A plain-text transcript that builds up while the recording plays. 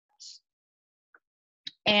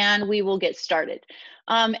and we will get started.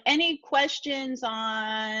 Any questions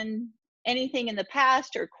on anything in the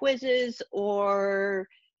past or quizzes or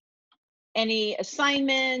any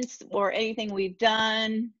assignments or anything we've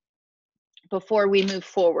done before we move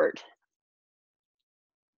forward?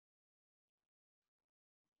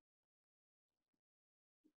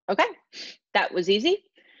 Okay, that was easy.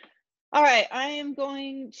 All right, I am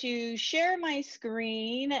going to share my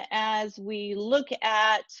screen as we look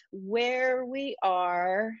at where we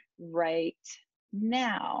are right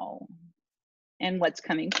now and what's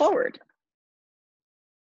coming forward.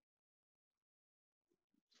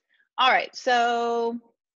 All right, so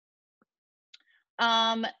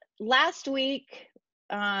last week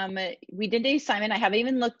we did the assignment. I haven't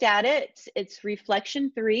even looked at it. It's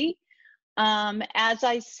reflection 3. As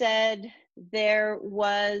I said, there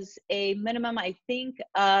was a minimum, I think,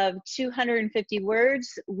 of 250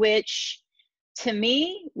 words, which to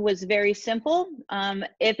me was very simple.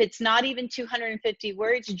 If it's not even 250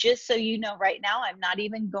 words, just so you know right now, I'm not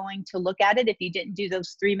even going to look at it if you didn't do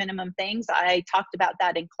those 3 minimum things. I talked about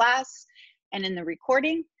that in class and in the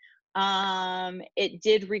recording. It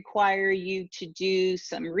did require you to do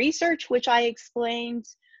some research, which I explained.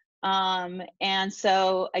 And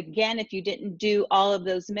so again, if you didn't do all of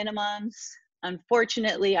those minimums,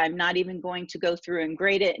 unfortunately, I'm not even going to go through and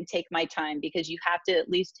grade it and take my time, because you have to at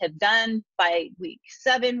least have done by week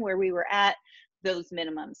 7, where we were at, those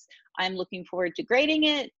minimums. I'm looking forward to grading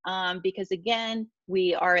it because again,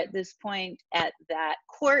 we are at this point at that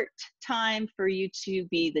court time for you to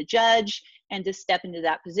be the judge and to step into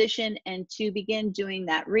that position and to begin doing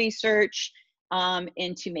that research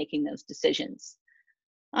into making those decisions.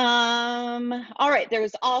 All right, there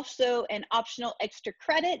was also an optional extra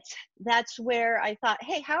credit. That's where I thought,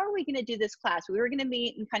 hey, how are we going to do this class? We were going to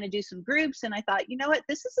meet and kind of do some groups, and I thought, you know what,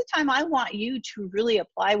 this is the time I want you to really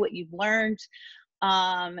apply what you've learned.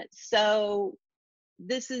 So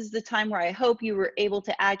this is the time where I hope you were able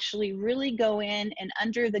to actually really go in and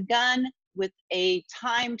under the gun with a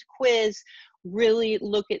timed quiz, really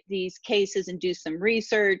look at these cases and do some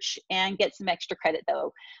research and get some extra credit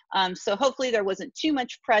though. So hopefully there wasn't too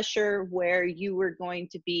much pressure where you were going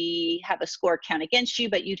to have a score count against you,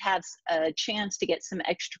 but you'd have a chance to get some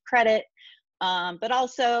extra credit. But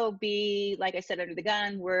also be, like I said, under the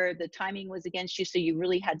gun where the timing was against you. So you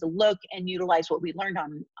really had to look and utilize what we learned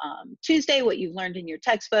on Tuesday, what you learned in your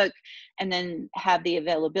textbook, and then have the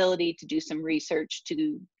availability to do some research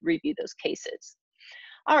to review those cases.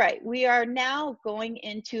 All right, we are now going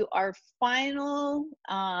into our final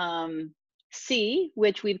C,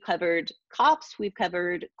 which we've covered COPS, we've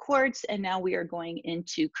covered courts, and now we are going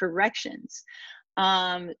into corrections.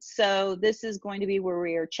 So this is going to be where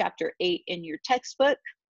we are chapter 8 in your textbook.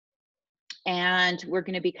 And we're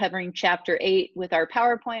going to be covering chapter 8 with our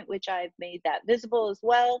PowerPoint, which I've made that visible as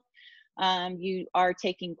well. You are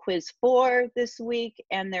taking quiz 4 this week,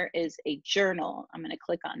 and there is a journal. I'm going to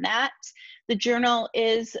click on that. The journal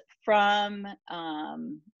is from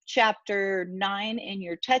chapter 9 in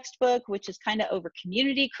your textbook, which is kind of over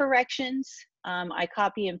community corrections. I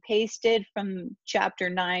copy and pasted from chapter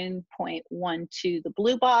 9.1 to the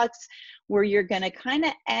blue box, where you're going to kind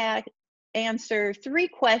of answer 3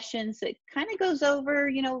 questions that kind of goes over,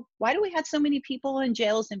 you know, why do we have so many people in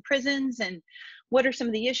jails and prisons, and what are some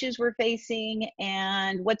of the issues we're facing,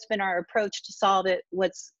 and what's been our approach to solve it,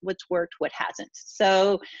 what's worked, what hasn't.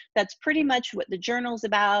 So that's pretty much what the journal's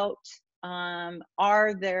about.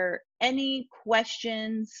 Are there any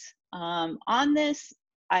questions on this?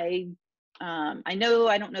 I know,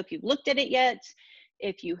 I don't know if you've looked at it yet.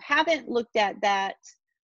 If you haven't looked at that,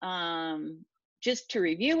 just to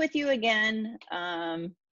review with you again,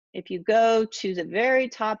 if you go to the very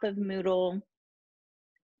top of Moodle,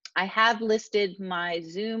 I have listed my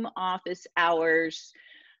Zoom office hours,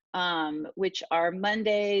 which are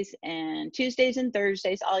Mondays and Tuesdays and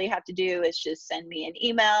Thursdays. All you have to do is just send me an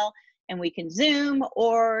email and we can Zoom,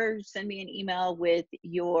 or send me an email with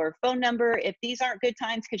your phone number. If these aren't good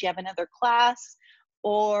times because you have another class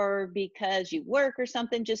or because you work or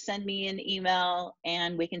something, just send me an email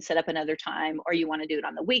and we can set up another time, or you want to do it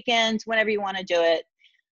on the weekends, whenever you want to do it,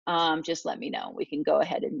 just let me know. We can go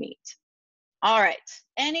ahead and meet. All right,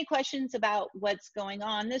 any questions about what's going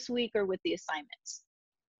on this week or with the assignments?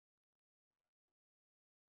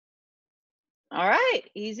 All right,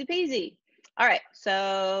 easy peasy. All right,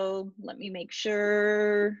 so let me make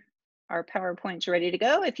sure our PowerPoint's ready to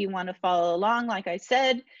go. If you want to follow along, like I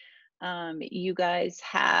said, you guys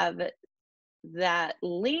have that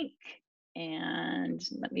link, and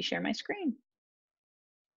let me share my screen.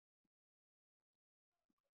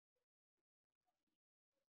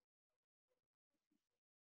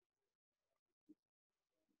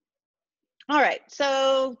 All right,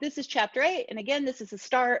 so this is chapter 8. And again, this is the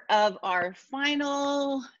start of our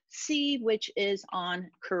final C, which is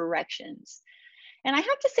on corrections. And I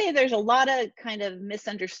have to say, there's a lot of kind of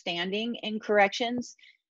misunderstanding in corrections.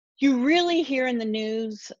 You really hear in the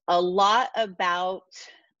news a lot about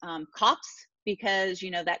cops because,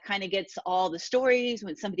 that kind of gets all the stories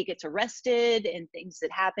when somebody gets arrested and things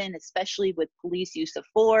that happen, especially with police use of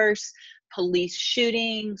force, police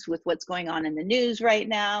shootings, with what's going on in the news right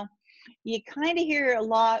now. You kind of hear a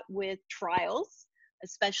lot with trials,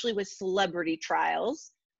 especially with celebrity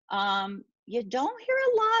trials. You don't hear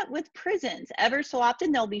a lot with prisons. Ever so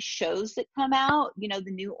often, there'll be shows that come out, the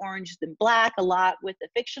new Orange is the Black, a lot with the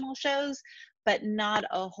fictional shows, but not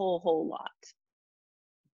a whole lot.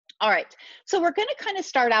 All right, so we're going to kind of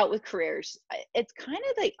start out with careers. It's kind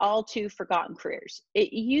of the all too forgotten careers.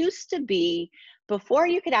 It used to be before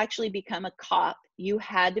you could actually become a cop, you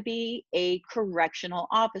had to be a correctional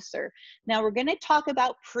officer. Now, we're going to talk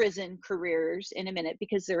about prison careers in a minute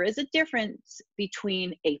because there is a difference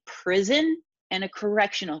between a prison and a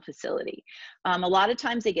correctional facility. A lot of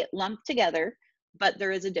times they get lumped together, but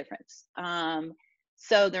there is a difference.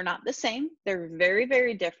 So they're not the same. They're very,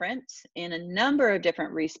 very different in a number of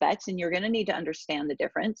different respects, and you're going to need to understand the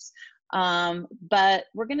difference. But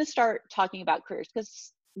we're going to start talking about careers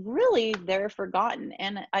because really they're forgotten.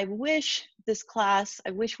 And I wish I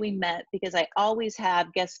wish we met because I always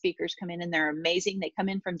have guest speakers come in and they're amazing. They come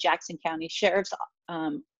in from Jackson County Sheriff's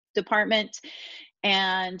Department.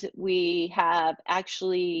 And we have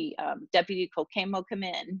actually Deputy Colcamo come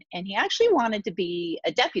in, and he actually wanted to be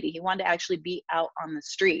a deputy. He wanted to actually be out on the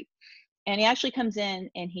street. And he actually comes in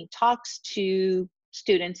and he talks to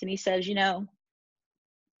students and he says,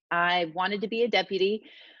 I wanted to be a deputy.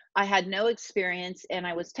 I had no experience and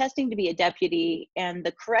I was testing to be a deputy, and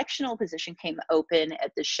the correctional position came open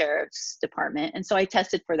at the sheriff's department. And so I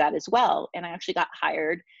tested for that as well. And I actually got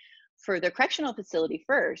hired for the correctional facility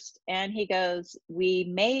first. And he goes,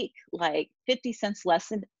 we make like 50 cents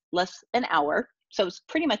less an hour. So it's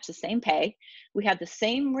pretty much the same pay. We have the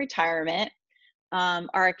same retirement.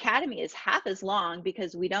 Our academy is half as long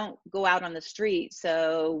because we don't go out on the street,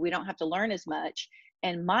 so we don't have to learn as much.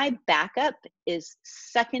 And my backup is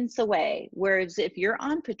seconds away. Whereas if you're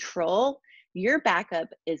on patrol, your backup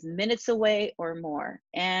is minutes away or more.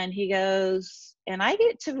 And he goes, and I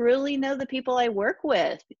get to really know the people I work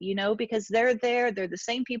with, because they're there. They're the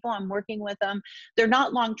same people. I'm working with them. They're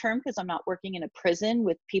not long-term because I'm not working in a prison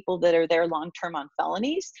with people that are there long-term on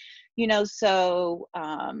felonies, so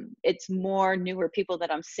it's more newer people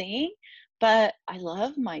that I'm seeing. But I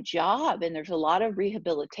love my job, and there's a lot of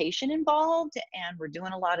rehabilitation involved, and we're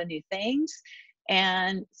doing a lot of new things.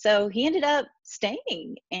 And so he ended up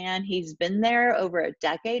staying, and he's been there over a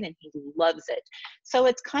decade and he loves it. So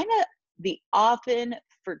it's kind of the often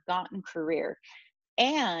forgotten career.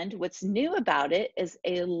 And what's new about it is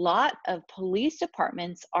a lot of police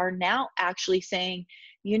departments are now actually saying,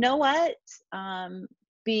 you know what,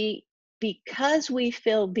 because we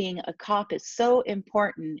feel being a cop is so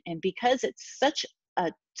important, and because it's such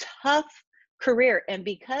a tough career, and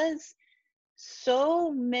because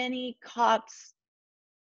so many cops,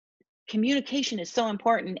 communication is so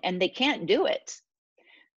important and they can't do it.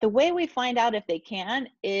 The way we find out if they can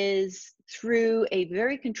is through a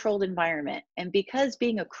very controlled environment. And because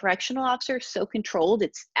being a correctional officer is so controlled,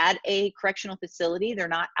 it's at a correctional facility, they're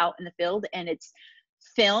not out in the field, and it's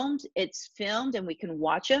filmed and we can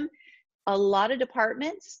watch them. A lot of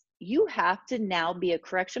departments, you have to now be a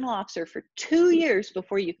correctional officer for 2 years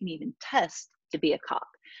before you can even test to be a cop.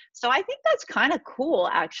 So I think that's kind of cool,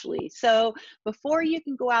 actually. So before you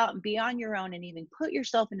can go out and be on your own and even put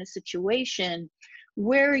yourself in a situation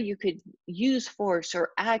where you could use force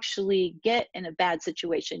or actually get in a bad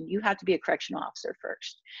situation, you have to be a correctional officer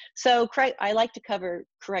first. So I like to cover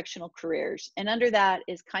correctional careers, and under that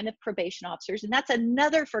is kind of probation officers, and that's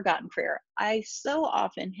another forgotten career. I so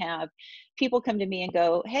often have people come to me and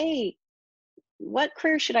go, hey, what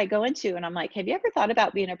career should I go into? And I'm like, have you ever thought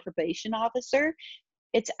about being a probation officer?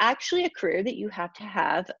 It's actually a career that you have to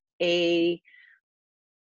have a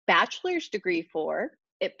bachelor's degree for.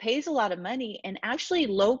 It pays a lot of money, and actually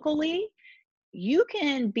locally, you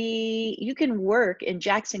can work in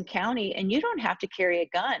Jackson County and you don't have to carry a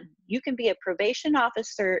gun. You can be a probation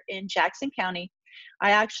officer in Jackson County.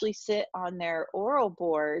 I actually sit on their oral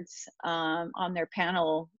boards, on their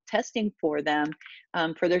panel testing for them,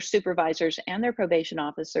 for their supervisors and their probation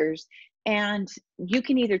officers. And you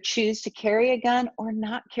can either choose to carry a gun or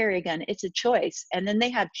not carry a gun. It's a choice. And then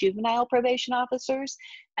they have juvenile probation officers,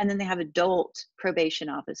 and then they have adult probation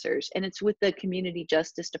officers. And it's with the Community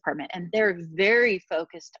Justice Department. And they're very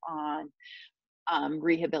focused on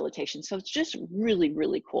rehabilitation. So it's just really,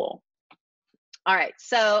 really cool. All right.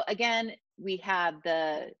 So again, we have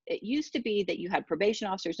it used to be that you had probation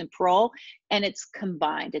officers and parole, and it's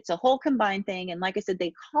combined. It's a whole combined thing. And like I said,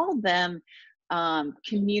 they call them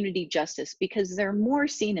community justice because they're more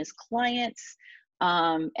seen as clients,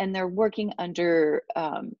 and they're working under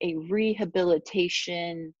a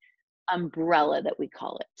rehabilitation umbrella that we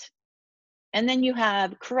call it. And then you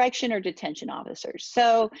have correction or detention officers.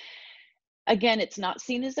 So again, it's not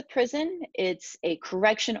seen as a prison, it's a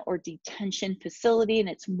correction or detention facility, and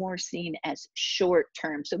it's more seen as short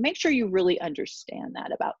term. So make sure you really understand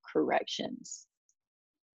that about corrections.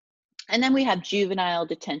 And then we have juvenile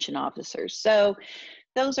detention officers. So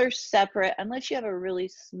those are separate, unless you have a really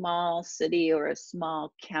small city or a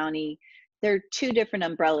small county. They're two different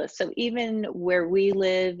umbrellas. So even where we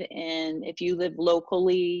live in, if you live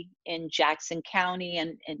locally in Jackson County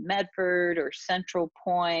and in Medford or Central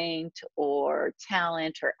Point or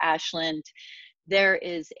Talent or Ashland, there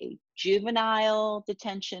is a juvenile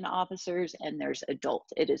detention officers and there's adult.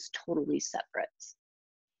 It is totally separate.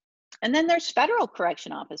 And then there's federal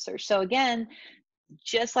correction officers. So again,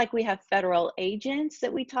 just like we have federal agents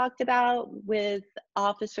that we talked about with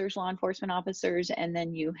officers, law enforcement officers, and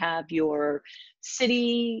then you have your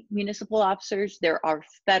city municipal officers, there are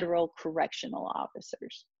federal correctional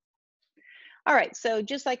officers. All right, so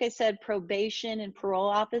just like I said, probation and parole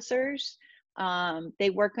officers,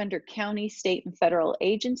 they work under county, state, and federal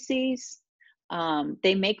agencies.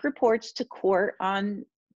 They make reports to court on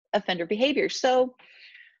offender behavior. So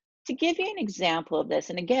to give you an example of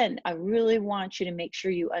this, and again, I really want you to make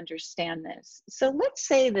sure you understand this. So let's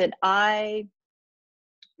say that I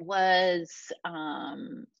was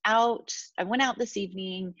I went out this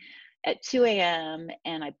evening at 2 a.m.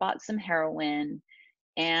 and I bought some heroin,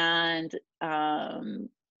 and I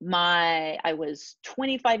was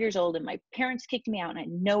 25 years old and my parents kicked me out and I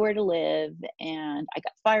had nowhere to live and I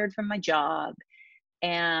got fired from my job.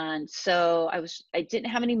 And so I didn't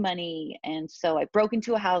have any money. And so I broke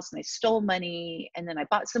into a house and I stole money. And then I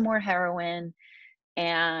bought some more heroin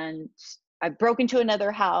and I broke into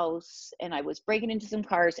another house and I was breaking into some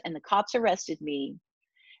cars and the cops arrested me.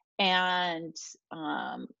 And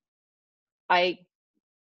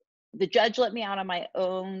the judge let me out on my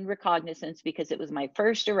own recognizance because it was my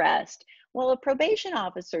first arrest. Well, a probation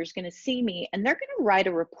officer is going to see me and they're going to write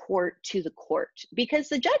a report to the court because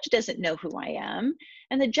the judge doesn't know who I am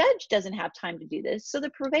and the judge doesn't have time to do this. So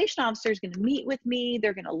the probation officer is going to meet with me.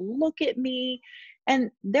 They're going to look at me, and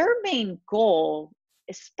their main goal,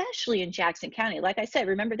 especially in Jackson County, like I said,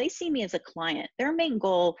 remember, they see me as a client. Their main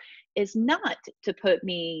goal is not to put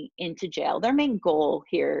me into jail. Their main goal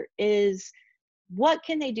here is, what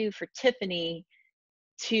can they do for Tiffany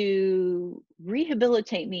to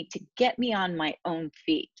rehabilitate me, to get me on my own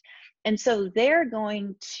feet? And so they're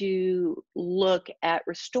going to look at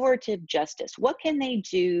restorative justice. What can they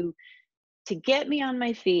do to get me on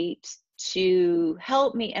my feet, to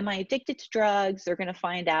help me? Am I addicted to drugs? They're going to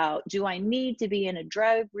find out. Do I need to be in a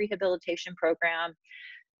drug rehabilitation program?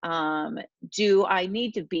 Do I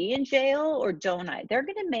need to be in jail or don't I? They're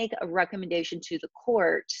going to make a recommendation to the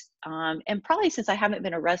court. And probably since I haven't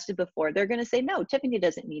been arrested before, they're going to say, no, Tiffany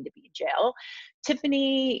doesn't need to be in jail.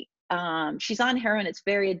 Tiffany, she's on heroin. It's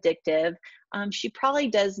very addictive. She probably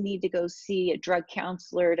does need to go see a drug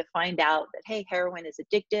counselor to find out that, hey, heroin is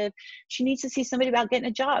addictive. She needs to see somebody about getting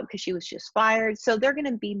a job because she was just fired. So they're going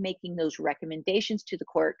to be making those recommendations to the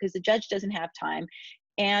court because the judge doesn't have time.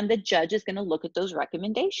 And the judge is going to look at those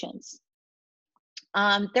recommendations.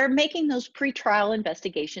 They're making those pretrial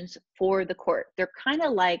investigations for the court. They're kind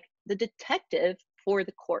of like the detective for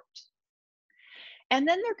the court. And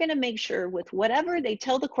then they're going to make sure with whatever they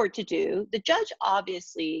tell the court to do, the judge,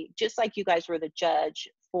 obviously, just like you guys were the judge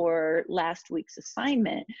for last week's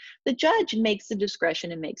assignment, the judge makes the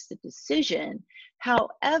discretion and makes the decision.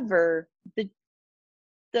 However,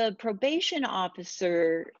 the probation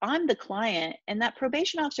officer, I'm the client, and that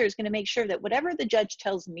probation officer is going to make sure that whatever the judge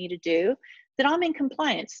tells me to do, that I'm in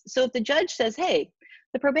compliance. So if the judge says, hey,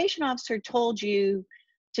 the probation officer told you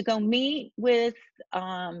to go meet with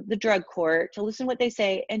the drug court, to listen to what they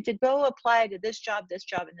say, and to go apply to this job,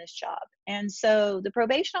 and this job. And so the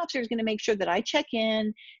probation officer is going to make sure that I check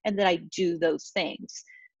in and that I do those things.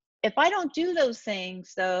 If I don't do those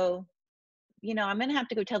things, though, I'm going to have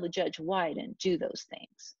to go tell the judge why I didn't do those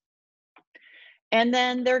things. And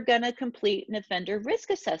then they're going to complete an offender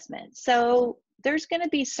risk assessment. So there's going to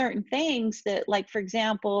be certain things that, like, for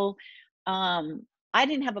example, I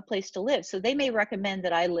didn't have a place to live. So they may recommend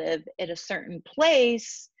that I live at a certain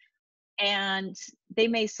place. And they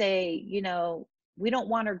may say, we don't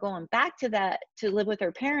want her going back to that to live with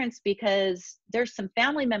her parents because there's some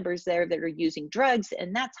family members there that are using drugs,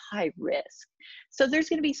 and that's high risk. So there's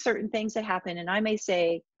going to be certain things that happen, and I may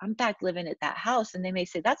say, I'm back living at that house, and they may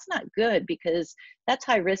say, that's not good because that's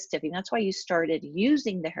high risk, Tiffany. That's why you started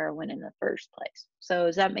using the heroin in the first place. So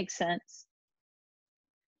does that make sense?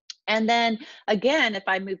 And then again, if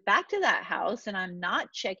I move back to that house and I'm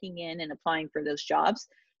not checking in and applying for those jobs,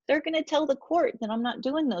 they're going to tell the court that I'm not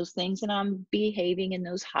doing those things and I'm behaving in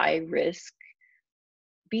those high risk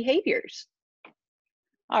behaviors.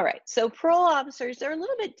 All right, so parole officers, they're a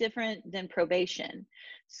little bit different than probation.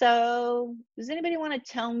 So does anybody want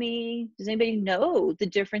to tell me, does anybody know the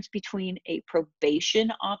difference between a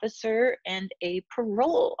probation officer and a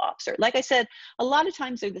parole officer? Like I said, a lot of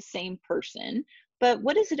times they're the same person, but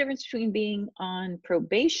what is the difference between being on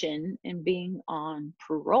probation and being on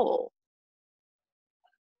parole?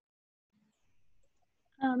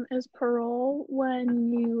 Is parole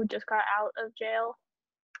when you just got out of jail,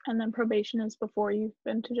 and then probation is before you've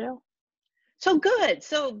been to jail? So good,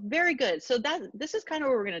 so very good. So this is kind of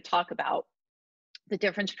what we're going to talk about, the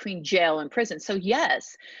difference between jail and prison. So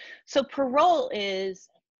yes, so parole is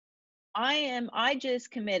I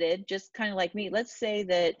just committed, just kind of like me. Let's say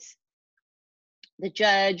that the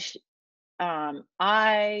judge,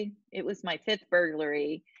 it was my fifth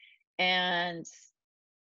burglary, and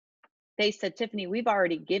they said, Tiffany, we've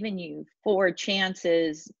already given you 4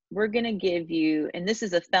 chances. We're going to give you, and this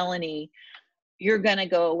is a felony, you're going to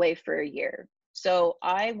go away for a year. So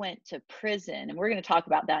I went to prison, and we're going to talk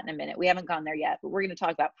about that in a minute. We haven't gone there yet, but we're going to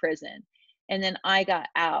talk about prison. And then I got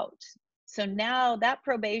out. So now that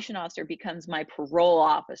probation officer becomes my parole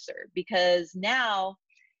officer, because now,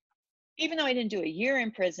 even though I didn't do a year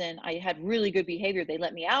in prison, I had really good behavior. They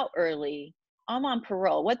let me out early. I'm on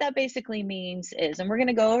parole. What that basically means is, and we're going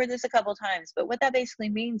to go over this a couple times, but what that basically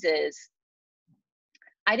means is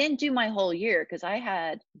I didn't do my whole year because I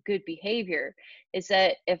had good behavior. Is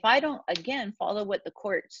that if I don't, again, follow what the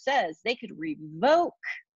court says, they could revoke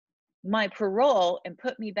my parole and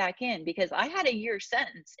put me back in, because I had a year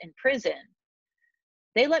sentence in prison.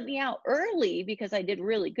 They let me out early because I did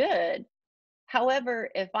really good. However,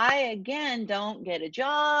 if I again don't get a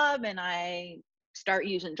job and I start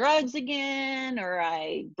using drugs again, or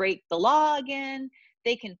I break the law again,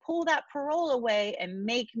 they can pull that parole away and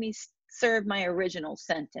make me serve my original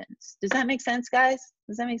sentence. Does that make sense, guys?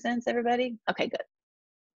 Does that make sense, everybody? Okay, good.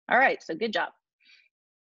 All right, so good job.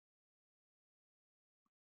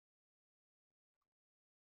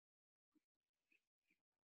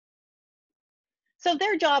 So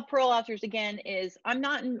their job, parole officers, again, is I'm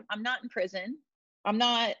not in prison. I'm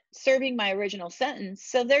not serving my original sentence.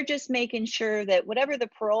 So they're just making sure that whatever the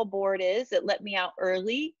parole board is that let me out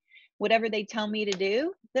early, whatever they tell me to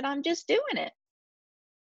do, that I'm just doing it.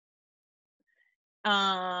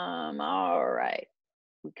 All right.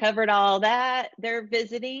 We covered all that. They're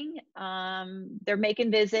visiting. They're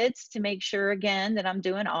making visits to make sure again that I'm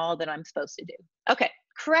doing all that I'm supposed to do. Okay,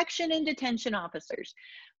 correction and detention officers.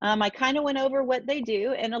 I kind of went over what they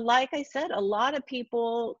do, and like I said, a lot of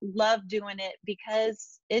people love doing it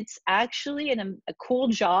because it's actually a cool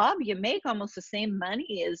job. You make almost the same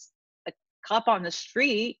money as a cop on the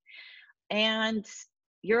street, and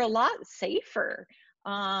you're a lot safer.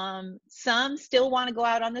 Some still want to go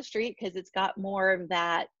out on the street because it's got more of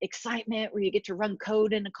that excitement where you get to run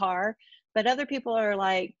code in a car. But other people are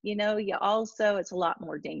like, you also, it's a lot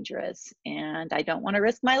more dangerous and I don't want to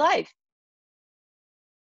risk my life.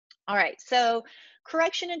 All right, so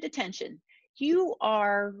correction and detention. You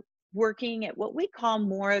are working at what we call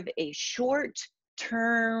more of a short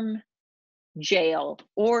term jail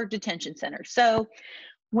or detention center. So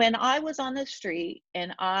when I was on the street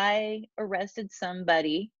and I arrested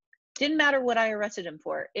somebody, didn't matter what I arrested him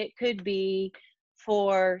for. It could be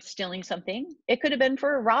for stealing something. It could have been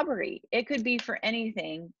for a robbery. It could be for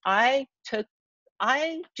anything. I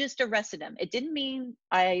just arrested them. It didn't mean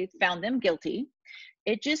I found them guilty.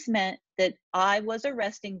 It just meant that I was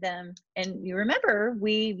arresting them. And you remember,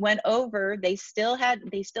 we went over, they still got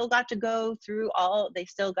to go through they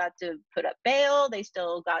still got to put up bail. They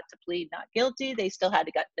still got to plead not guilty. They still had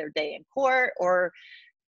to get their day in court, or,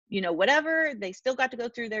 whatever. They still got to go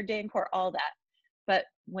through their day in court, all that. But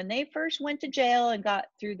when they first went to jail and got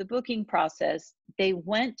through the booking process, they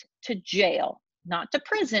went to jail, not to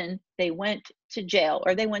prison. They went to jail,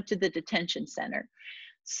 or they went to the detention center.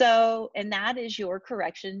 So, and that is your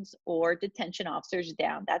corrections or detention officers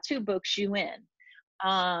down. That's who books you in.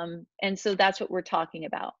 And so that's what we're talking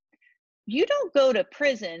about. You don't go to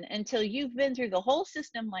prison until you've been through the whole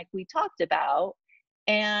system, like we talked about,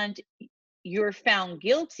 and you're found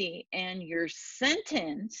guilty and you're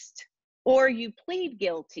sentenced or you plead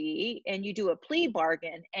guilty and you do a plea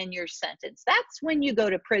bargain and you're sentenced. That's when you go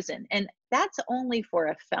to prison, and that's only for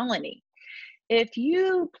a felony. If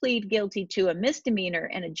you plead guilty to a misdemeanor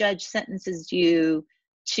and a judge sentences you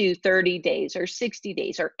to 30 days or 60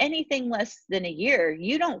 days or anything less than a year,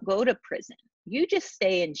 you don't go to prison. You just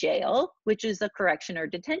stay in jail, which is a correction or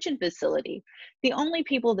detention facility. The only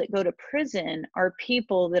people that go to prison are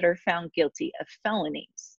people that are found guilty of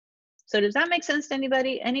felonies. So does that make sense to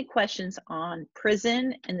anybody? Any questions on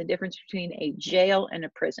prison and the difference between a jail and a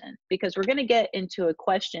prison? Because we're going to get into a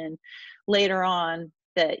question later on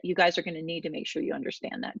that you guys are going to need to make sure you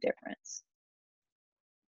understand that difference.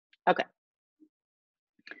 Okay.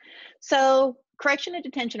 So correction and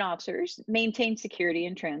detention officers maintain security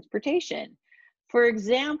and transportation. For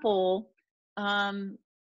example, some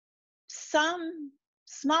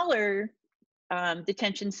smaller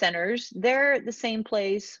detention centers, they're the same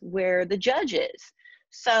place where the judge is.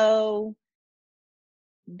 So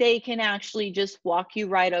they can actually just walk you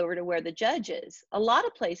right over to where the judge is. A lot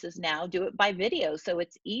of places now do it by video, so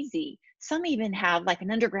it's easy. Some even have like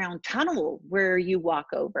an underground tunnel where you walk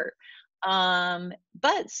over.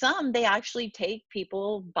 But some, they actually take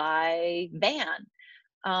people by van.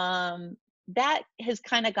 That has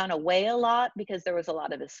kind of gone away a lot because there was a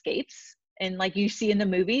lot of escapes. And like you see in the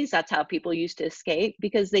movies, that's how people used to escape,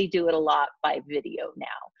 because they do it a lot by video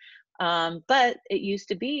now. But it used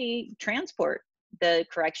to be transport. The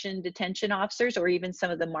correction detention officers or even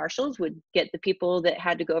some of the marshals would get the people that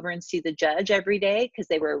had to go over and see the judge every day because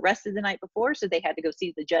they were arrested the night before. So they had to go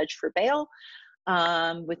see the judge for bail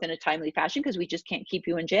within a timely fashion, because we just can't keep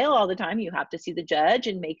you in jail all the time. You have to see the judge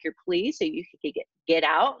and make your plea so you can get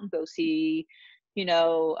out and go see, you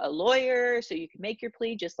know, a lawyer so you can make your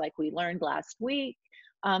plea, just like we learned last week.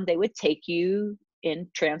 They would take you in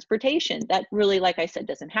transportation. That really, like I said,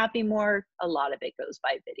 doesn't happen anymore. A lot of it goes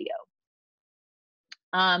by video.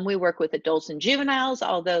 We work with adults and juveniles,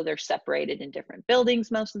 although they're separated in different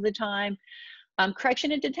buildings most of the time.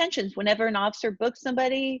 Correction and detentions, whenever an officer books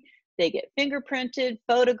somebody, they get fingerprinted,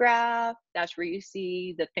 photographed. That's where you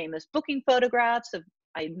see the famous booking photographs of,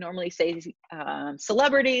 I normally say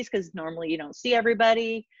celebrities, because normally you don't see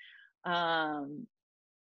everybody.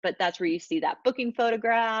 But that's where you see that booking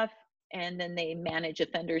photograph. And then they manage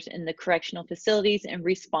offenders in the correctional facilities and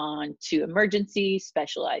respond to emergency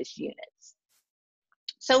specialized units.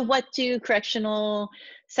 So what do correctional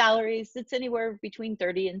salaries? It's anywhere between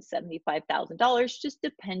 $30,000 and $75,000, just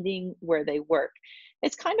depending where they work.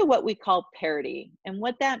 It's kind of what we call parity. And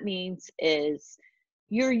what that means is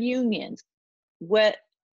your unions. What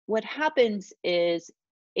happens is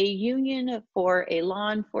a union for a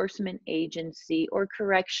law enforcement agency or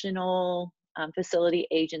correctional facility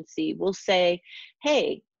agency will say,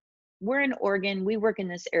 hey, we're in Oregon, we work in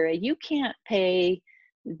this area, you can't pay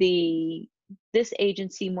this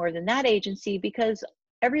agency more than that agency, because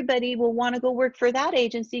everybody will want to go work for that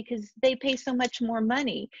agency because they pay so much more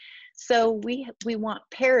money. So we want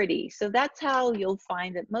parity. So that's how you'll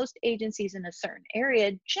find that most agencies in a certain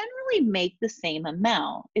area generally make the same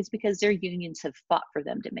amount. It's because their unions have fought for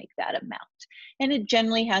them to make that amount. And it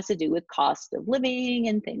generally has to do with cost of living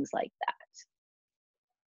and things like that.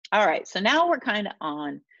 All right, so now we're kind of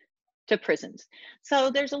on to prisons. So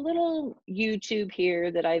there's a little YouTube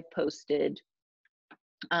here that I've posted.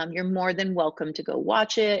 You're more than welcome to go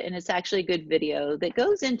watch it. And it's actually a good video that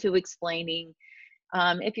goes into explaining,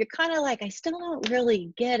 if you're kind of like, I still don't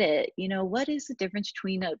really get it, you know, what is the difference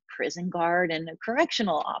between a prison guard and a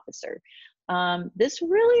correctional officer? This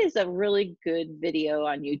really is a really good video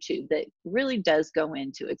on YouTube that really does go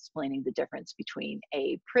into explaining the difference between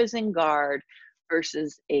a prison guard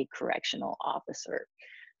versus a correctional officer.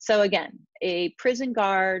 So again, a prison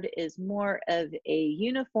guard is more of a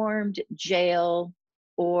uniformed jail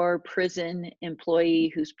or prison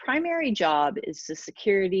employee whose primary job is the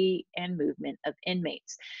security and movement of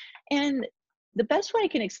inmates. And the best way I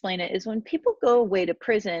can explain it is when people go away to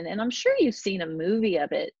prison, and I'm sure you've seen a movie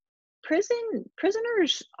of it,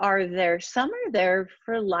 prisoners are there, some are there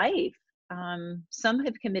for life. Some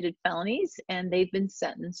have committed felonies and they've been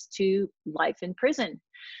sentenced to life in prison.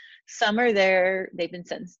 Some are there, they've been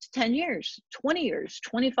sentenced to 10 years, 20 years,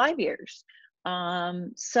 25 years.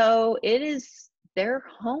 So it is their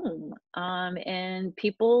home, and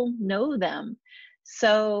people know them.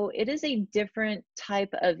 So it is a different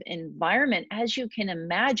type of environment, as you can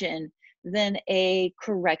imagine, than a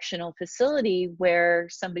correctional facility where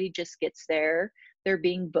somebody just gets there, they're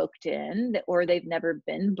being booked in, or they've never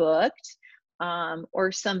been booked.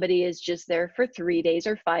 Or somebody is just there for 3 days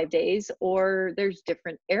or 5 days, or there's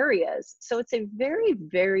different areas. So it's a very,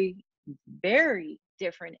 very, very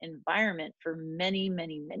different environment for many,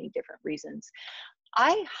 many, many different reasons.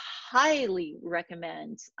 I highly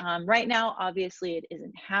recommend, right now, obviously it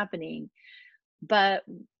isn't happening, but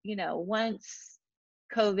once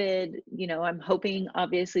COVID, I'm hoping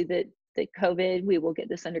obviously that COVID, we will get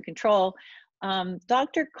this under control.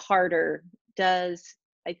 Dr. Carter does,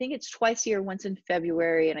 I think it's twice a year, once in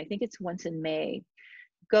February, and I think it's once in May,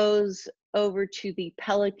 goes over to the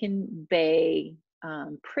Pelican Bay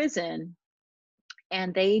prison,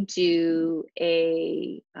 and they do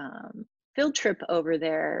a field trip over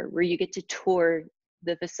there where you get to tour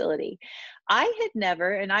the facility. I had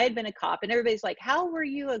never, and I had been a cop, and everybody's like, how were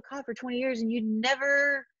you a cop for 20 years and you'd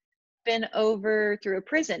never been over through a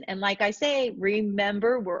prison? And like I say,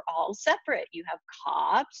 remember, we're all separate. You have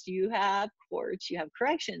cops, you have courts, you have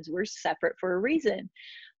corrections. We're separate for a reason.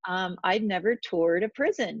 I'd never toured a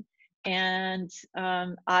prison. And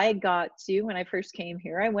I got to, when I first came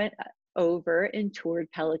here, I went over and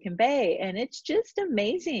toured Pelican Bay, and it's just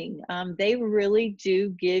amazing. They really do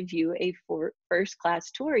give you a first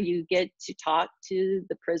class tour. You get to talk to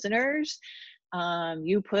the prisoners.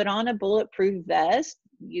 You put on a bulletproof vest.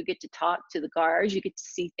 You get to talk to the guards. You get to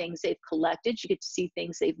see things they've collected. You get to see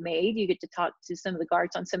things they've made. You get to talk to some of the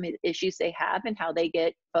guards on some of the issues they have and how they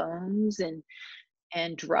get phones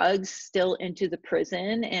and drugs still into the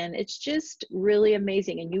prison. And it's just really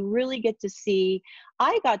amazing. And you really get to see,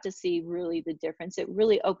 I got to see really the difference. It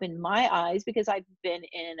really opened my eyes, because I've been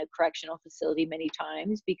in a correctional facility many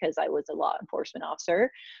times because I was a law enforcement officer.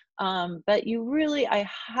 But I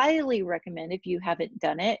highly recommend, if you haven't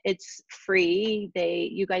done it, it's free.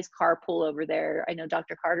 You guys carpool over there. I know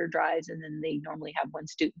Dr. Carter drives, and then they normally have one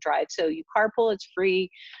student drive. So you carpool, it's free.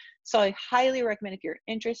 So I highly recommend, if you're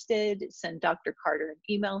interested, send Dr. Carter an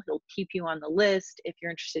email. He'll keep you on the list if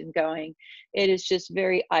you're interested in going. It is just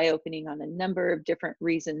very eye-opening on a number of different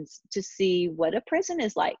reasons to see what a prison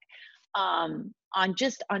is like, on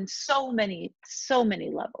so many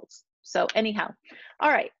levels. So anyhow,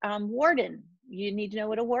 all right, warden. You need to know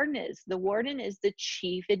what a warden is. The warden is the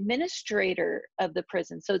chief administrator of the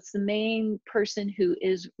prison. So it's the main person who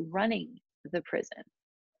is running the prison.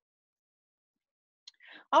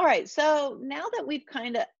 All right, so now that we've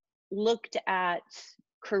kind of looked at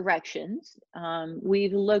corrections,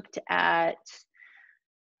 we've looked at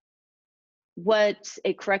what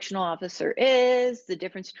a correctional officer is, the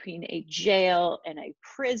difference between a jail and a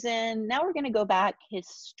prison. Now we're going to go back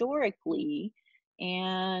historically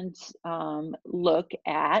and look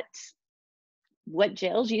at what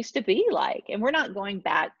jails used to be like. And we're not going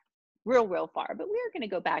back real far, but we're going to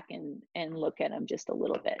go back and look at them just a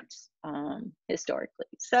little bit historically.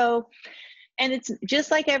 So, and it's just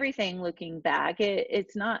like everything, looking back,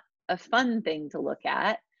 it's not a fun thing to look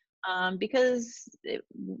at, because it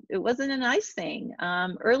wasn't a nice thing.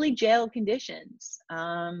 Early jail conditions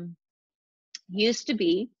used to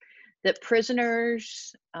be that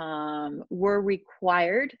prisoners were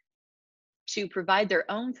required to provide their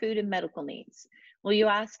own food and medical needs. Well, you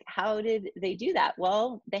ask, how did they do that?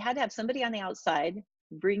 Well, they had to have somebody on the outside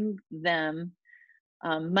bring them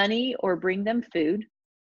money or bring them food.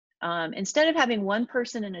 Instead of having one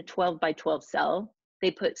person in a 12 by 12 cell,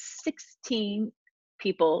 they put 16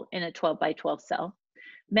 people in a 12 by 12 cell.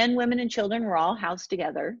 Men, women, and children were all housed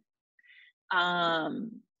together.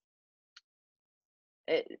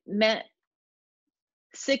 It meant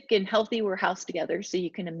sick and healthy were housed together. So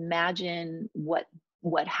you can imagine what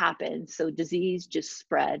happened. So disease just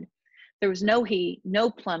spread. There was no heat, no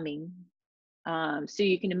plumbing. So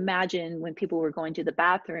you can imagine when people were going to the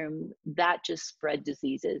bathroom, that just spread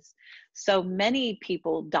diseases. So many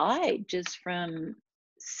people died just from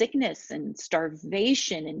sickness and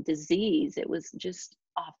starvation and disease. It was just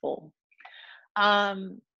awful.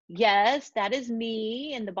 Yes, that is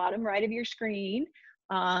me in the bottom right of your screen.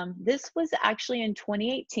 This was actually in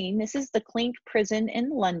 2018. This is the Clink prison in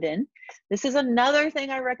London. This is another thing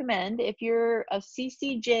I recommend if you're a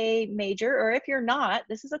CCJ major, or if you're not,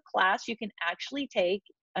 this is a class you can actually take.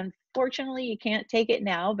 Unfortunately, you can't take it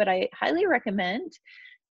now, but I highly recommend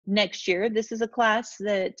next year. This is a class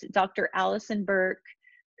that Dr. Allison Burke,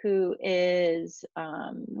 who is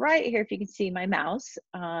right here, if you can see my mouse,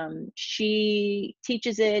 she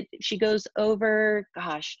teaches it. She goes over,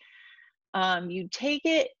 gosh, you take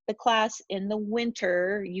the class in the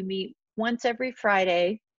winter. You meet once every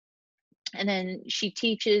Friday, and then she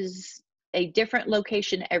teaches a different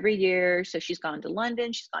location every year. So she's gone to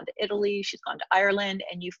London, she's gone to Italy, she's gone to Ireland,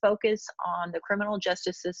 and you focus on the criminal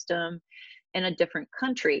justice system in a different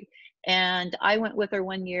country. And I went with her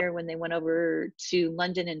one year when they went over to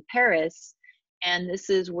London and Paris. And this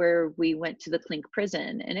is where we went to the Clink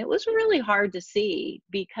prison. And it was really hard to see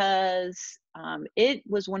because it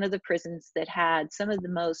was one of the prisons that had some of the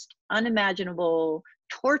most unimaginable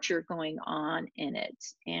torture going on in it.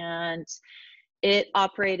 And it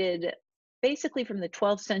operated basically from the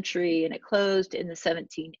 12th century and it closed in the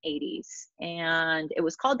 1780s. And it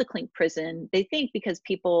was called the Clink prison. They think because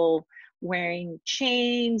people wearing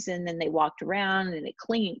chains and then they walked around and it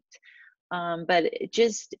clinked. But it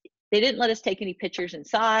just, they didn't let us take any pictures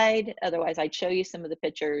inside. Otherwise, I'd show you some of the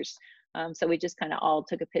pictures. So we just kind of all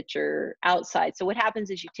took a picture outside. So what happens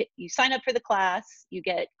is you sign up for the class, you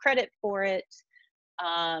get credit for it.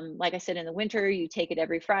 Like I said, in the winter, you take it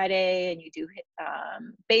every Friday and you do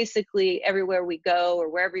basically everywhere we go or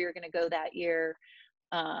wherever you're going to go that year.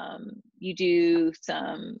 You do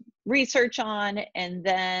some research on, and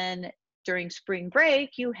then during spring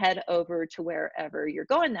break, you head over to wherever you're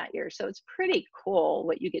going that year. So it's pretty cool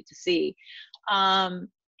what you get to see.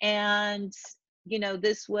 And, you know,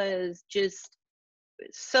 this was just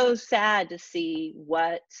so sad to see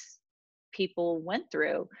what people went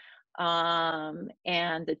through and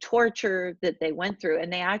the torture that they went through.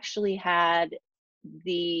 And they actually had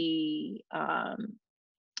the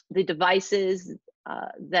devices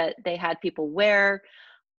that they had people wear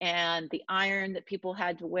and the iron that people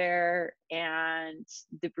had to wear and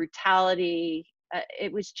the brutality.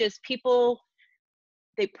 It was just people,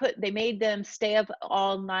 they made them stay up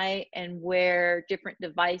all night and wear different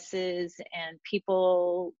devices, and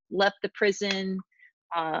people left the prison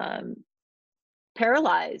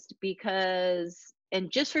paralyzed because, and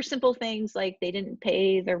just for simple things like they didn't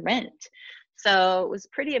pay their rent. So it was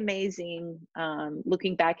pretty amazing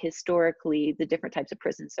looking back historically, the different types of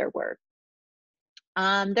prisons there were.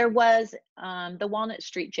 There was the Walnut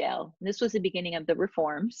Street Jail. This was the beginning of the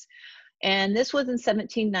reforms. And this was in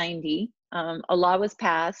 1790. A law was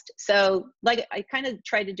passed. So like I kind of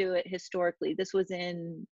tried to do it historically. This was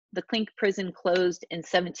in the Clink prison closed in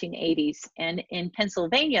 1780s. And in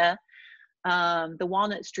Pennsylvania, the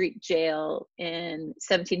Walnut Street Jail in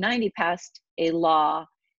 1790 passed a law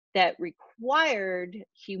that required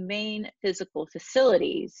humane physical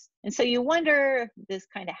facilities. And so you wonder if this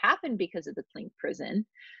kind of happened because of the Clink prison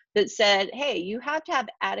that said, hey, you have to have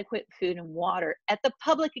adequate food and water at the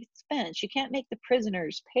public expense. You can't make the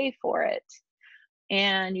prisoners pay for it.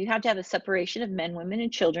 And you have to have a separation of men, women,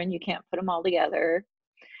 and children. You can't put them all together.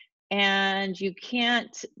 And you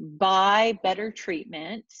can't buy better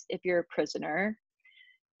treatment if you're a prisoner.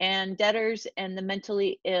 And debtors and the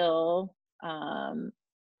mentally ill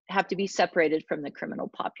have to be separated from the criminal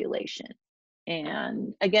population.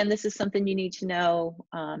 And again, this is something you need to know.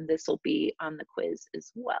 This will be on the quiz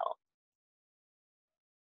as well.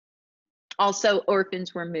 Also,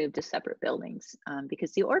 orphans were moved to separate buildings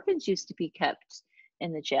because the orphans used to be kept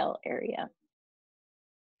in the jail area.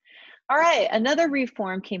 All right, another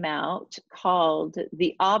reform came out called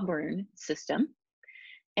the Auburn system,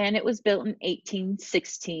 and it was built in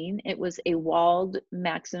 1816. It was a walled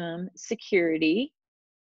maximum security.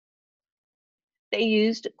 They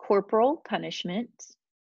used corporal punishment,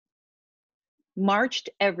 marched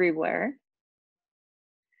everywhere,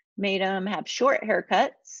 made them have short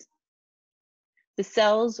haircuts. The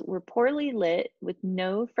cells were poorly lit with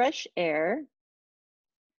no fresh air,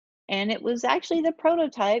 and it was actually the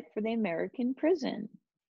prototype for the American prison.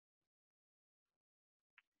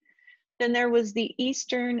 Then there was the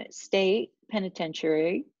Eastern State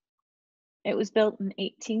Penitentiary. It was built in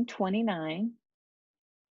 1829.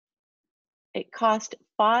 It cost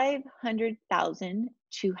 $500,000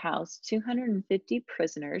 to house 250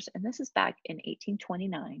 prisoners, and this is back in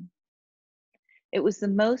 1829. It was the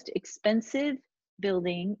most expensive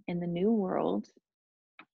building in the New World.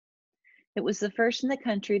 It was the first in the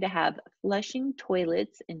country to have flushing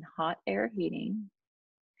toilets and hot air heating.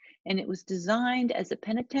 And it was designed as a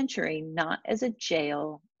penitentiary, not as a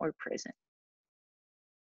jail or prison.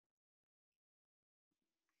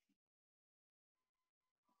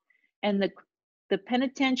 And the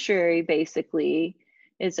penitentiary basically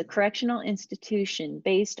is a correctional institution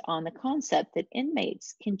based on the concept that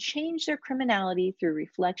inmates can change their criminality through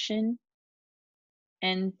reflection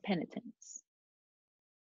and penitence.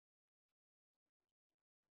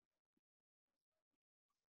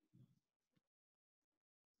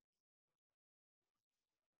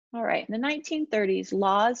 All right, in the 1930s,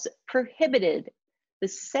 laws prohibited the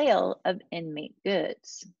sale of inmate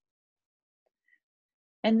goods.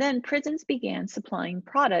 And then prisons began supplying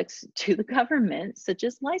products to the government, such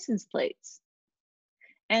as license plates.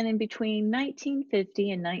 And in between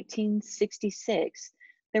 1950 and 1966,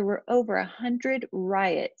 there were over 100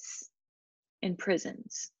 riots in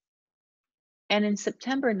prisons. And in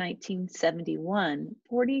September 1971,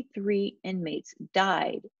 43 inmates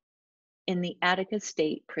died in the Attica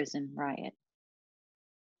State Prison riot.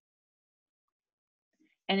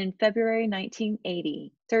 And in February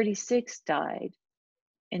 1980, 36 died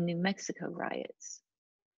in New Mexico riots.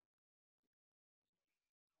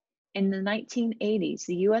 In the 1980s,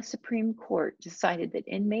 the US Supreme Court decided that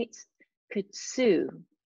inmates could sue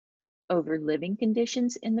over living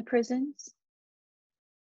conditions in the prisons,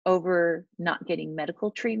 over not getting medical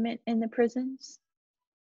treatment in the prisons,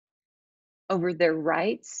 over their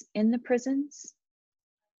rights in the prisons,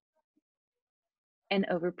 and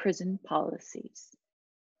over prison policies.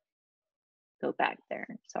 Go back there.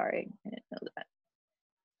 Sorry, I didn't know that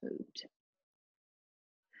moved.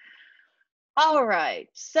 All right,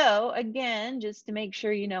 so again, just to make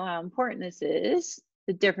sure you know how important this is,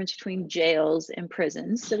 the difference between jails and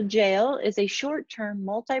prisons. So jail is a short-term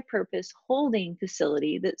multi-purpose holding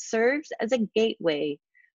facility that serves as a gateway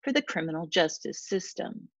for the criminal justice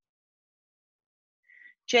system.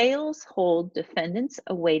 Jails hold defendants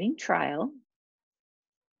awaiting trial,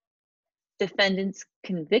 defendants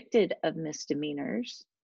convicted of misdemeanors,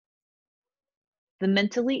 the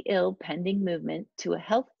mentally ill pending movement to a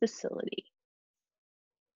health facility.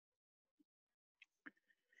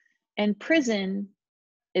 And prison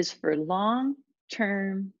is for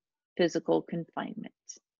long-term physical confinement.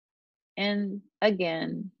 And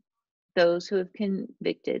again, those who have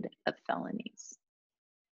convicted of felonies.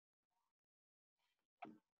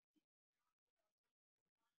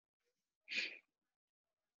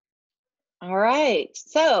 All right,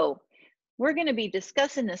 so we're going to be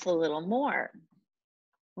discussing this a little more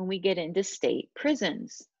when we get into state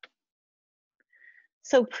prisons.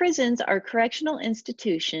 So prisons are correctional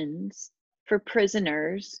institutions for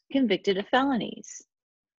prisoners convicted of felonies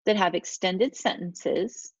that have extended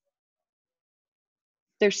sentences.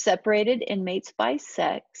 They're separated inmates by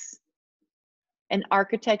sex and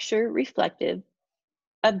architecture reflective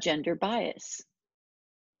of gender bias.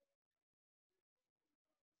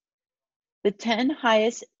 The 10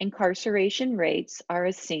 highest incarceration rates are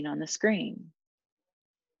as seen on the screen.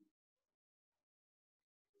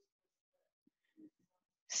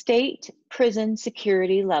 State prison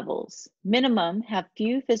security levels. Minimum have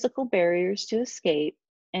few physical barriers to escape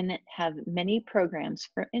and have many programs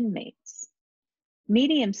for inmates.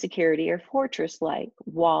 Medium security are fortress-like,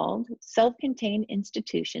 walled, self-contained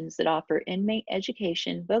institutions that offer inmate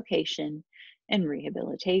education, vocation, and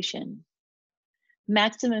rehabilitation.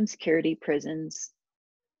 Maximum security prisons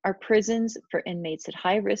are prisons for inmates at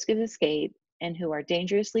high risk of escape and who are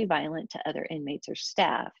dangerously violent to other inmates or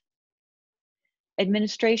staff.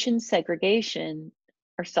 Administration segregation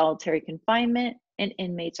or solitary confinement, and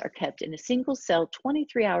inmates are kept in a single cell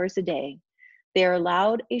 23 hours a day. They are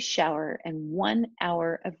allowed a shower and 1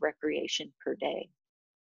 hour of recreation per day.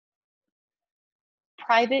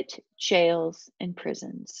 Private jails and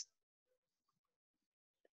prisons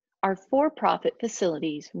are for-profit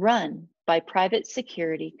facilities run by private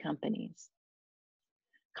security companies,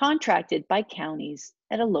 contracted by counties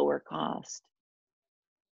at a lower cost.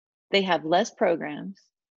 They have less programs,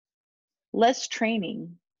 less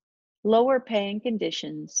training, lower pay and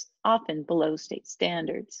conditions, often below state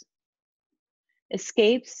standards.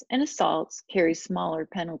 Escapes and assaults carry smaller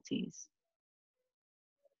penalties.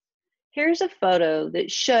 Here's a photo that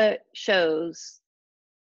shows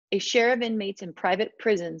a share of inmates in private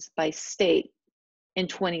prisons by state in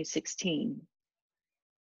 2016.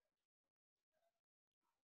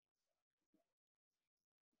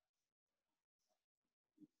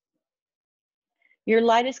 Your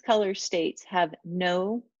lightest color states have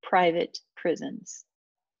no private prisons.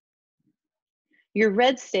 Your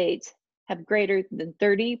red states have greater than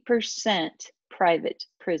 30% private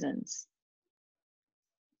prisons.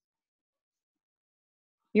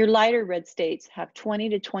 Your lighter red states have 20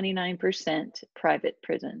 to 29% private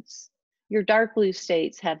prisons. Your dark blue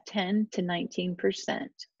states have 10 to 19%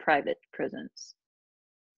 private prisons.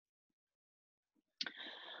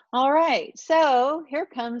 All right, so here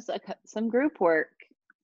comes some group work.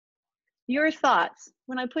 Your thoughts.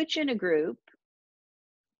 When I put you in a group,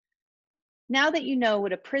 now that you know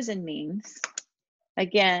what a prison means,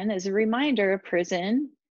 again, as a reminder, a prison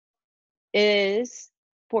is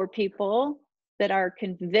for people that are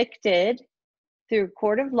convicted through a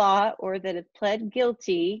court of law or that have pled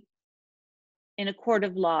guilty in a court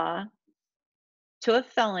of law to a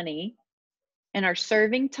felony and are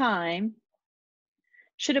serving time.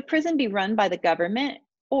 Should a prison be run by the government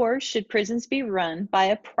or should prisons be run by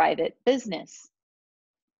a private business?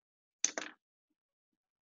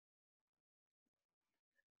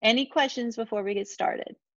 Any questions before we get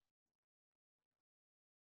started?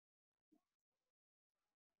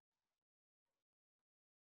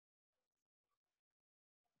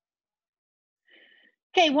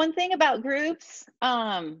 Okay, one thing about groups,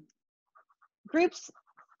 groups,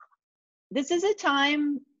 this is a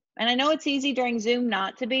time, and I know it's easy during Zoom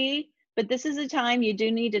not to be, but this is a time you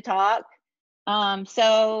do need to talk.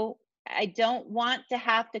 So I don't want to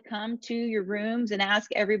have to come to your rooms and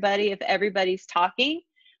ask everybody if everybody's talking,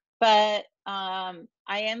 but I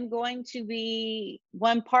am going to be,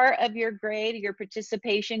 one part of your grade, your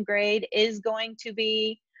participation grade is going to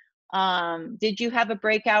be, did you have a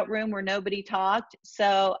breakout room where nobody talked?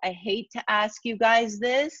 So I hate to ask you guys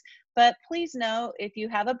this, but please know if you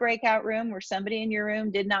have a breakout room where somebody in your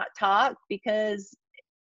room did not talk, because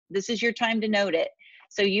this is your time to note it.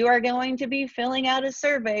 So you are going to be filling out a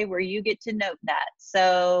survey where you get to note that.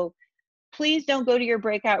 So please don't go to your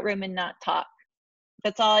breakout room and not talk.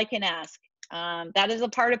 That's all I can ask. That is a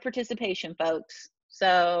part of participation, folks.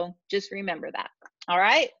 So just remember that. All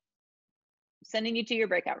right? Sending you to your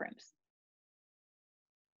breakout rooms.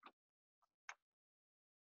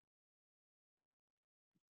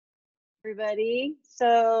 Everybody,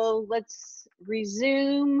 so let's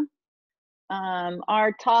resume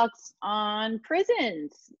our talks on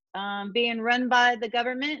prisons being run by the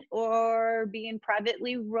government or being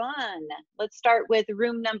privately run. Let's start with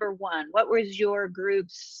room number 1. What was your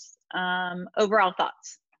group's overall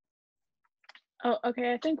thoughts? Oh,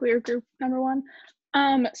 okay. I think we were group number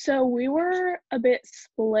 1. So we were a bit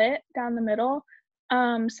split down the middle.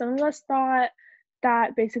 Some of us thought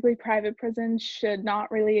that basically private prisons should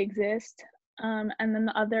not really exist. And then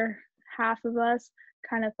the other half of us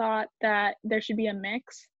kind of thought that there should be a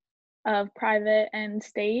mix of private and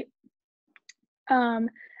state. And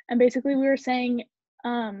basically we were saying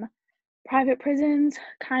private prisons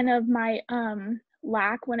kind of might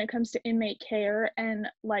lack when it comes to inmate care and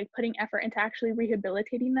like putting effort into actually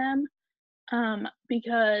rehabilitating them,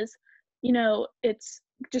 because it's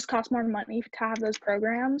just costs more money to have those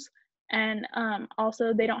programs, and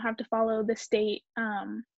also they don't have to follow the state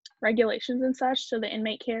regulations and such, so the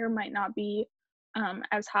inmate care might not be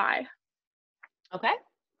as high. Okay,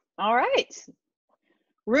 all right.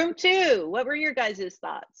 Room 2, what were your guys'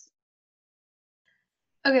 thoughts?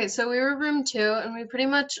 Okay, so we were room 2, and we pretty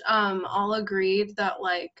much all agreed that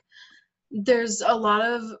like there's a lot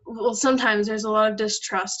of, well, sometimes there's a lot of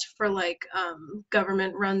distrust for like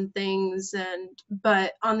government run things,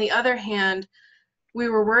 but on the other hand, we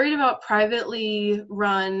were worried about privately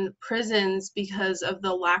run prisons because of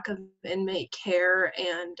the lack of inmate care,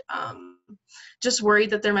 and just worried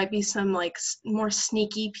that there might be some like more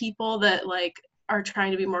sneaky people that like are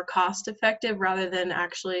trying to be more cost effective rather than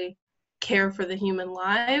actually care for the human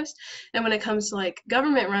lives. And when it comes to like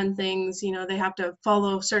government run things, they have to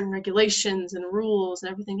follow certain regulations and rules,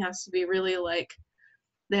 and everything has to be really like,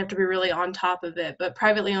 they have to be really on top of it. But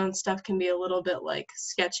privately owned stuff can be a little bit like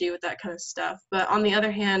sketchy with that kind of stuff. But on the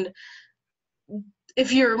other hand,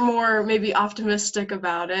 if you're more maybe optimistic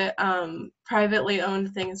about it, privately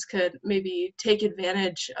owned things could maybe take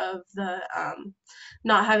advantage of the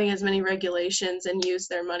not having as many regulations and use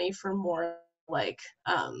their money for more like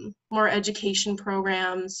more education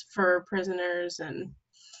programs for prisoners and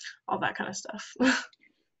all that kind of stuff.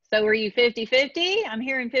 So were you 50-50? I'm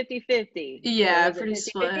hearing 50-50. Yeah, was it pretty 50-50?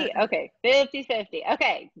 split. Okay, 50-50.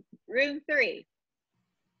 Okay, room 3.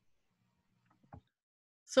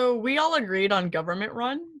 So we all agreed on government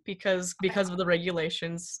run because of the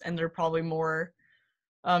regulations, and they're probably more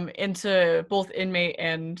into both inmate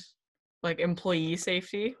and like employee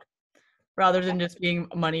safety rather than just being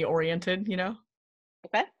money oriented,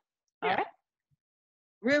 Okay, all right.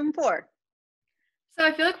 Room 4. So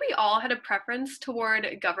I feel like we all had a preference toward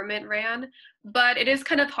government ran, but it is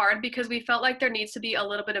kind of hard because we felt like there needs to be a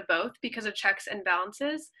little bit of both because of checks and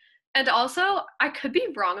balances. And also, I could be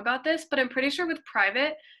wrong about this, but I'm pretty sure with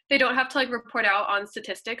private, they don't have to like report out on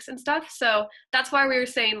statistics and stuff. So that's why we were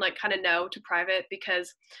saying like kind of no to private,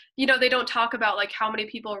 because they don't talk about like how many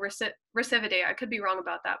people recidivate. I could be wrong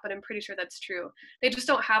about that, but I'm pretty sure that's true. They just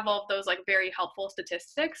don't have all of those like very helpful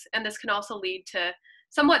statistics, and this can also lead to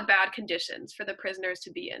somewhat bad conditions for the prisoners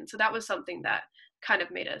to be in. So that was something that kind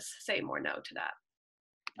of made us say more no to that.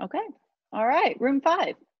 Okay, all right. Room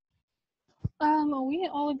 5. We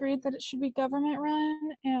all agreed that it should be government run,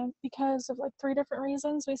 and because of like 3 different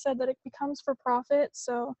reasons. We said that it becomes for profit,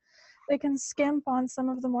 so they can skimp on some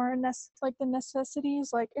of the more like the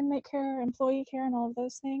necessities like inmate care, employee care, and all of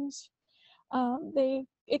those things.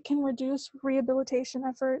 It can reduce rehabilitation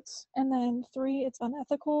efforts, and then 3, it's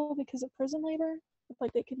unethical because of prison labor.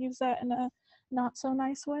 Like they could use that in a not so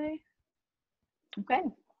nice way. Okay,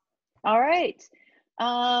 all right.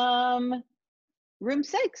 Room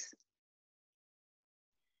 6.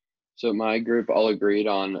 So my group all agreed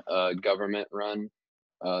on government run.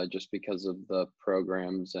 just because of the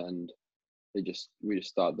programs, and we just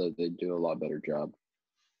thought that they'd do a lot better job.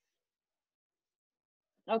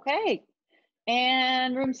 Okay,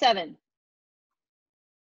 and room 7.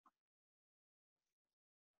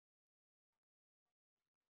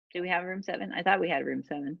 Do we have room 7? I thought we had room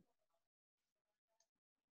 7.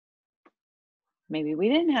 Maybe we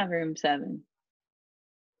didn't have room 7.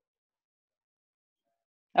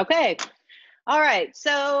 Okay, all right,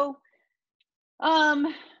 so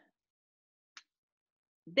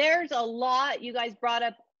there's a lot. You guys brought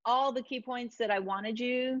up all the key points that I wanted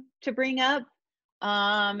you to bring up.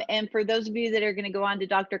 And for those of you that are going to go on to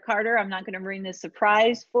Dr. Carter, I'm not going to bring this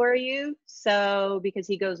surprise for you. So, because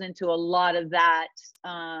he goes into a lot of that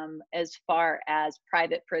as far as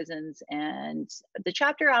private prisons, and the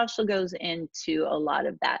chapter also goes into a lot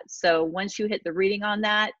of that. So once you hit the reading on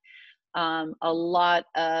that, a lot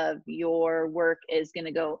of your work is going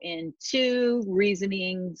to go into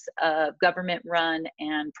reasonings of government run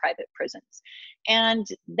and private prisons. And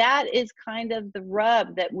that is kind of the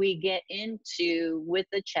rub that we get into with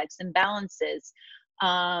the checks and balances.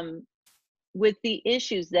 With the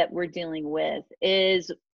issues that we're dealing with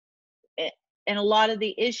is, and a lot of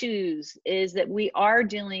the issues is that we are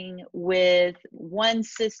dealing with one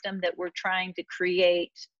system that we're trying to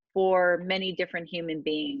create for many different human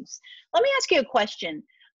beings. Let me ask you a question.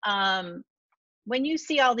 When you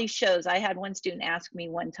see all these shows, I had one student ask me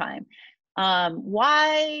one time,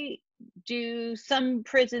 why do some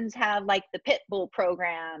prisons have like the pit bull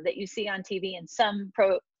program that you see on TV and some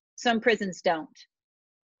prisons don't?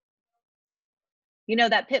 You know,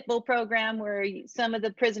 that pit bull program where some of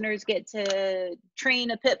the prisoners get to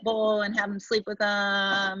train a pit bull and have them sleep with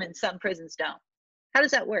them, and some prisons don't. How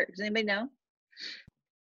does that work? Does anybody know?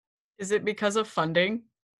 Is it because of funding?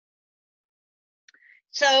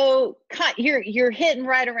 So you're hitting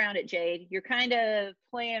right around it, Jade. You're kind of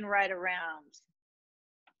playing right around.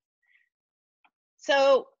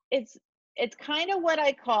 So it's kind of what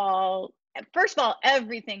I call, first of all,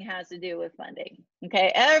 everything has to do with funding.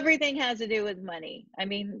 Okay, everything has to do with money. I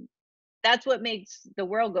mean, that's what makes the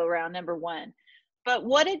world go round, number one. But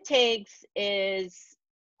what it takes is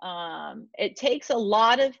it takes a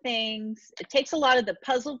lot of things. It takes a lot of the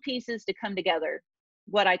puzzle pieces to come together,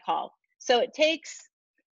 what I call. So it takes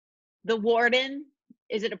the warden.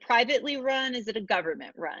 Is it a privately run? Is it a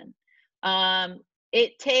government run?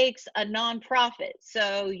 It takes a nonprofit.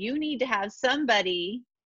 So you need to have somebody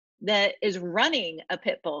that is running a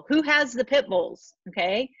pit bull. Who has the pit bulls?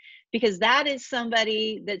 Okay, because that is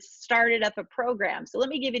somebody that started up a program. So let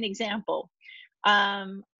me give you an example.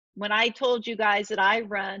 When I told you guys that I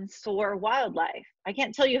run SOAR Wildlife, I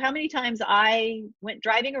can't tell you how many times I went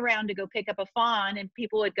driving around to go pick up a fawn, and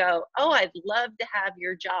people would go, "Oh, I'd love to have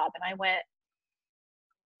your job." And I went,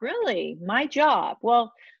 "Really? My job?"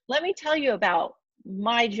 Well, let me tell you about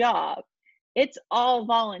my job. It's all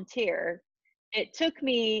volunteer. It took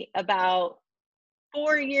me about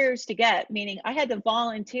 4 years to get, meaning I had to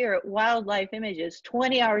volunteer at Wildlife Images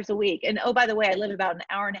 20 hours a week. And oh, by the way, I live about an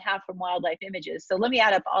hour and a half from Wildlife Images. So let me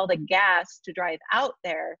add up all the gas to drive out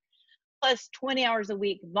there, plus 20 hours a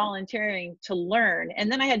week volunteering to learn. And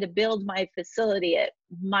then I had to build my facility at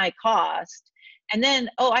my cost. And then,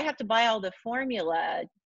 oh, I have to buy all the formula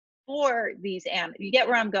for these animals. You get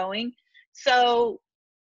where I'm going? So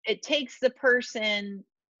it takes the person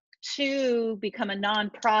to become a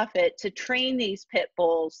nonprofit to train these pit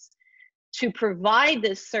bulls to provide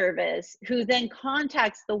this service, who then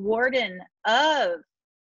contacts the warden of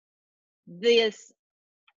this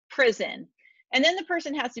prison. And then the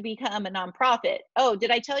person has to become a nonprofit. Oh,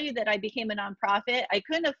 did I tell you that I became a nonprofit? I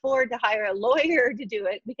couldn't afford to hire a lawyer to do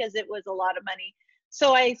it because it was a lot of money.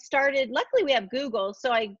 So I started, luckily we have Google,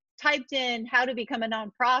 so I typed in how to become a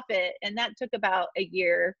nonprofit, and that took about a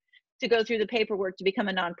year to go through the paperwork to become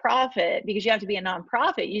a nonprofit, because you have to be a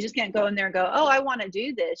nonprofit. You just can't go in there and go, "Oh, I want to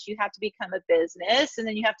do this." You have to become a business, and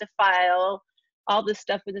then you have to file all this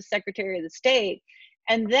stuff with the Secretary of the State.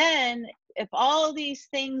 And then if all these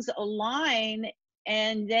things align,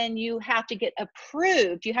 and then you have to get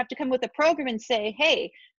approved, you have to come with a program and say,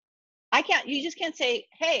 "Hey, you just can't say,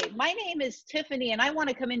 'Hey, my name is Tiffany and I want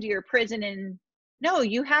to come into your prison.'" And no,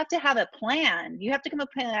 you have to have a plan. You have to come up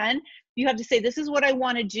with a plan. You have to say, "This is what I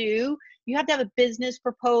want to do." You have to have a business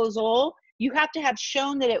proposal. You have to have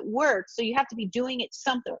shown that it works. So you have to be doing it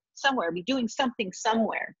somewhere, be doing something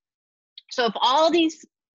somewhere. So if all these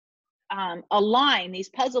align, these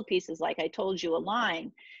puzzle pieces, like I told you,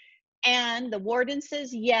 align, and the warden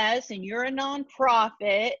says yes, and you're a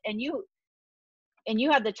nonprofit, and you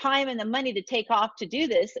have the time and the money to take off to do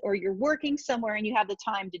this, or you're working somewhere and you have the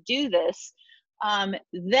time to do this,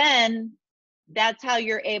 then That's how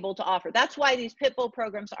you're able to offer. That's why these pit bull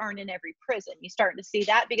programs aren't in every prison. You start to see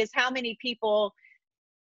that, because how many people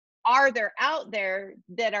are there out there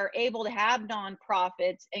that are able to have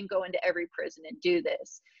nonprofits and go into every prison and do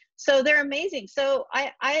this? So they're amazing. So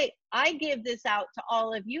I give this out to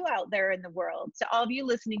all of you out there in the world, to all of you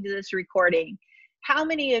listening to this recording. How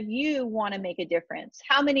many of you want to make a difference?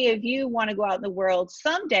 How many of you want to go out in the world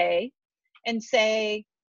someday and say,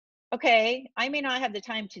 okay, I may not have the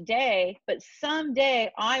time today, but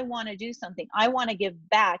someday I want to do something. I want to give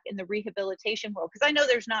back in the rehabilitation world, because I know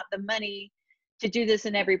there's not the money to do this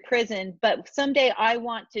in every prison, but someday I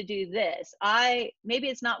want to do this. Maybe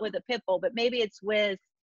it's not with a pit bull, but maybe it's with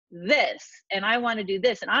this, and I want to do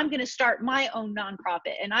this, and I'm going to start my own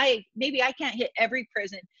nonprofit. And maybe I can't hit every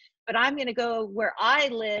prison, but I'm going to go where I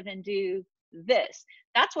live and do this.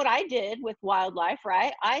 That's what I did with wildlife,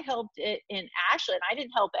 right? I helped it in Ashland. I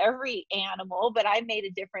didn't help every animal, but I made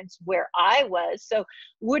a difference where I was. So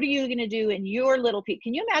what are you going to do in your little piece?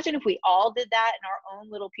 Can you imagine if we all did that in our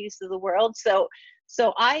own little piece of the world?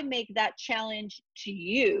 So I make that challenge to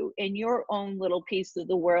you in your own little piece of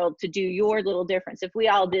the world to do your little difference, if we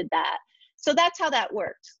all did that. So that's how that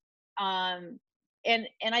works.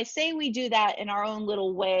 And I say we do that in our own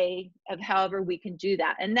little way of however we can do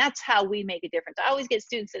that. And that's how we make a difference. I always get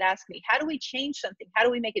students that ask me, how do we change something? How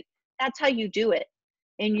do we make it? That's how you do it,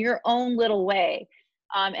 in your own little way.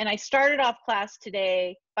 And I started off class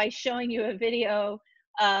today by showing you a video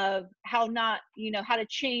of how to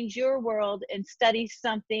change your world and study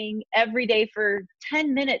something every day for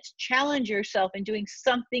 10 minutes, challenge yourself in doing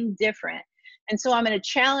something different. And so I'm going to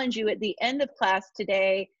challenge you at the end of class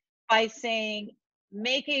today by saying,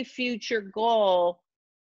 make a future goal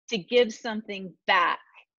to give something back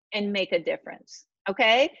and make a difference.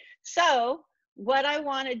 Okay. So what I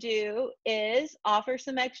want to do is offer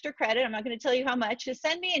some extra credit. I'm not going to tell you how much. Just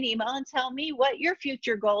send me an email and tell me what your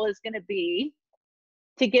future goal is going to be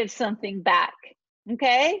to give something back.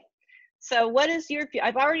 Okay. So what is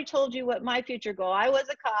I've already told you what my future goal. I was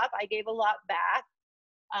a cop. I gave a lot back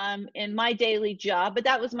in my daily job, but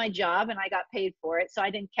that was my job and I got paid for it, so I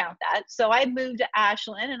didn't count that. So I moved to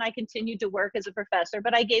Ashland and I continued to work as a professor,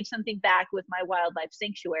 but I gave something back with my wildlife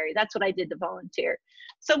sanctuary. That's what I did to volunteer.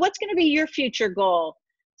 So what's going to be your future goal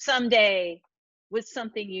someday with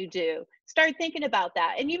something you do? Start thinking about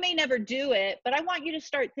that. And you may never do it, but I want you to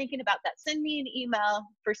start thinking about that. Send me an email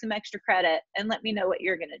for some extra credit and let me know what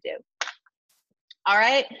you're going to do. All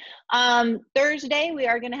right. Thursday, we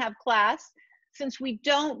are going to have class. Since we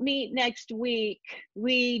don't meet next week,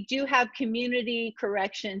 we do have community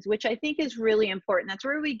corrections, which I think is really important. That's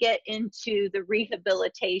where we get into the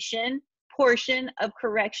rehabilitation portion of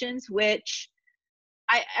corrections, which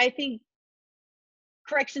I think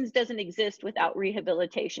corrections doesn't exist without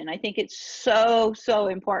rehabilitation. I think it's so, so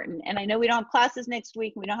important. And I know we don't have classes next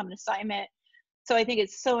week, we don't have an assignment. So I think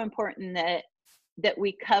it's so important that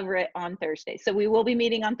we cover it on Thursday. So we will be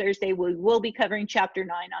meeting on Thursday. We will be covering chapter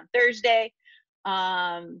 9 on Thursday.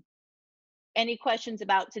 Any questions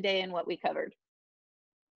about today and what we covered?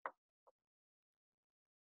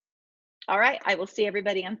 All right, I will see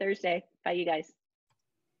everybody on Thursday. Bye, you guys.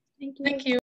 Thank you. Thank you.